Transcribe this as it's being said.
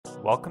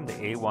Welcome to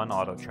A1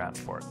 Auto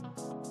Transport.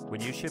 When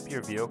you ship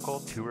your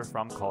vehicle to or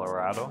from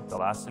Colorado, the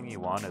last thing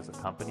you want is a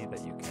company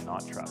that you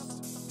cannot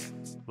trust.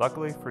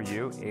 Luckily for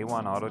you,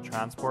 A1 Auto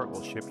Transport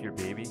will ship your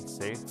baby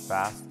safe,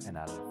 fast, and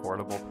at an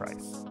affordable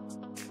price.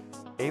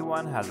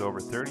 A1 has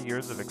over 30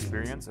 years of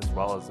experience as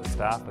well as a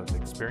staff of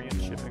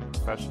experienced shipping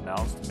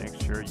professionals to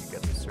make sure you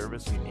get the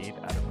service you need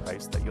at a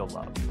price that you'll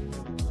love.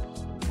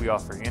 We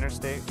offer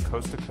interstate,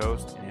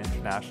 coast-to-coast, and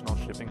international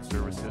shipping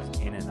services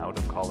in and out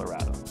of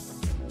Colorado.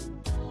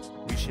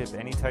 We ship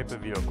any type of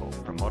vehicle,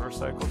 from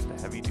motorcycles to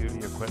heavy-duty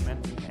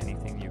equipment and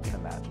anything you can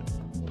imagine.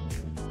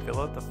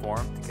 Fill out the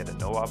form to get a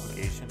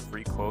no-obligation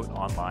free quote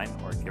online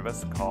or give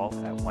us a call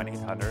at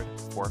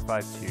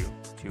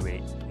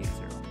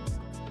 1-800-452-2880.